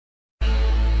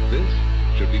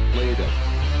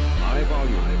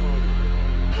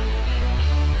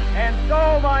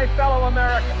my fellow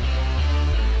Americans,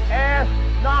 ask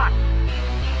not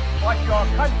what your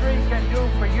country can do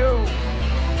for you,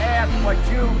 ask what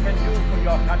you can do for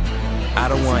your country. I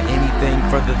don't want anything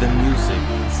further than music,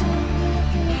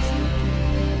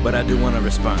 but I do want a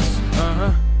response.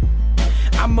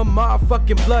 I'm a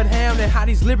motherfucking bloodhound, and how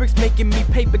these lyrics making me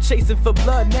paper chasing for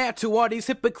blood now. To all these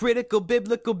hypocritical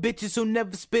biblical bitches who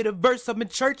never spit a verse. I'm in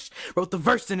church, wrote the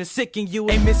verse and it's sicking you.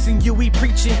 Ain't missing you, we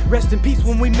preaching rest in peace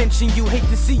when we mention you. Hate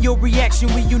to see your reaction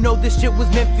when you know this shit was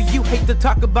meant for you. Hate to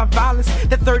talk about violence,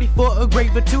 that 34 a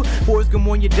grave or two. Boys can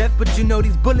warn your death, but you know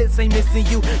these bullets ain't missing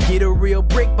you. Get a real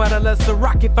brick, but I love a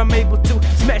rock if I'm able to.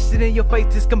 Smash it in your face,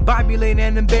 discombobulate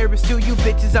and embarrass you. You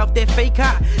bitches off that fake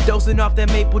high, dosing off that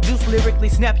maple juice. Lyrically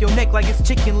snap your neck like it's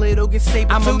chicken little, get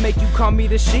saber I'ma make you call me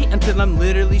the shit until I'm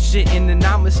literally shitting. And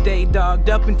I'ma stay dogged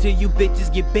up until you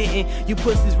bitches get bitten. You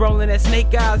pussies rolling that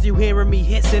snake eyes, you hearing me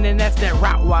hissing, and that's that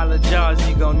Rottweiler jaws.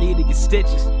 You gon' need to get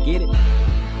stitches, get it?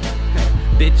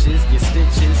 Bitches get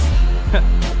stitches.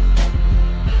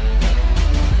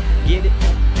 Get it?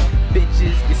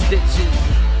 Bitches get stitches.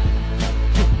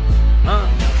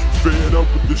 Fed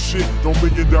up with the shit, no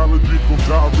 $1 million dream gon'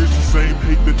 die rich. The same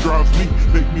hate that drives me,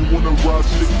 make me wanna ride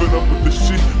shit. Fed up with the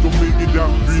shit, no $1 million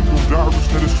dream gon' die rich.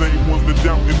 They're the same ones that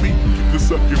doubt in me, keep the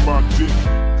sucking my dick.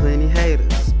 Plenty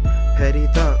haters, petty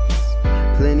thugs.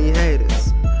 Plenty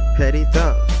haters, petty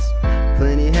thugs.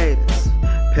 Plenty haters,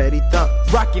 petty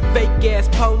thugs. Rockin' fake ass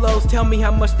polos, tell me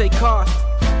how much they cost.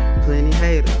 Plenty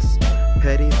haters,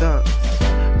 petty thugs.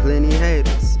 Plenty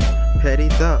haters, petty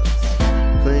thugs.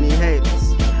 Plenty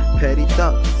haters, petty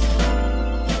thugs.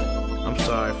 I'm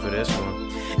sorry for this one.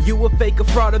 You a fake, a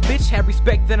fraud, a bitch. Have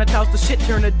respect, then I toss the shit.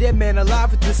 Turn a dead man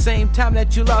alive at the same time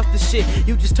that you lost the shit.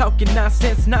 You just talking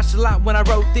nonsense, nonchalant when I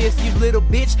wrote this. You little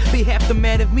bitch, be half the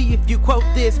man of me if you quote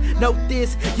this. Note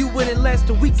this, you wouldn't last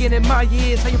a weekend in my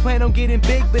years. How you plan on getting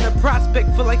big? Been a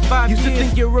prospect for like 5 years. Used to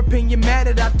think your opinion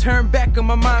mattered, I turned back on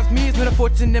my mind's mirrors. When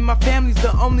unfortunate in my family's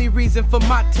the only reason for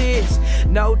my tears.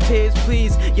 No tears,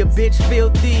 please, your bitch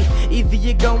filthy. Either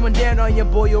you're going down on your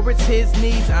boy or it's his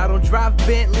knees. I don't drive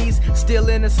Bentleys, still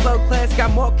in a slow class,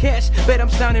 got more cash. Bet I'm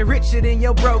sounding richer than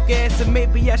your broke ass, and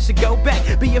maybe I should go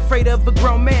back. Be afraid of a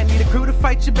grown man, need a crew to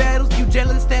fight your battles. You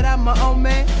jealous that I'm my own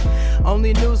man?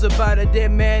 Only news about a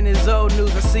dead man is old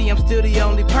news. I see I'm still the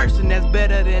only person that's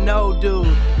better than old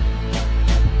dude.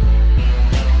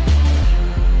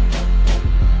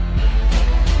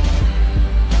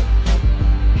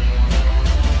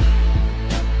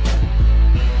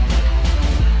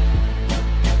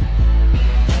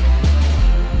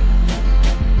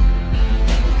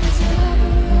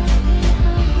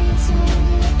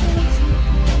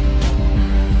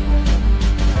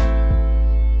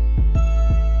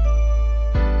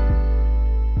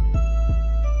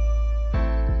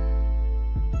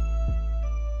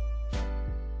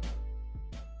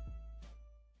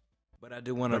 But I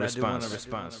do want a response.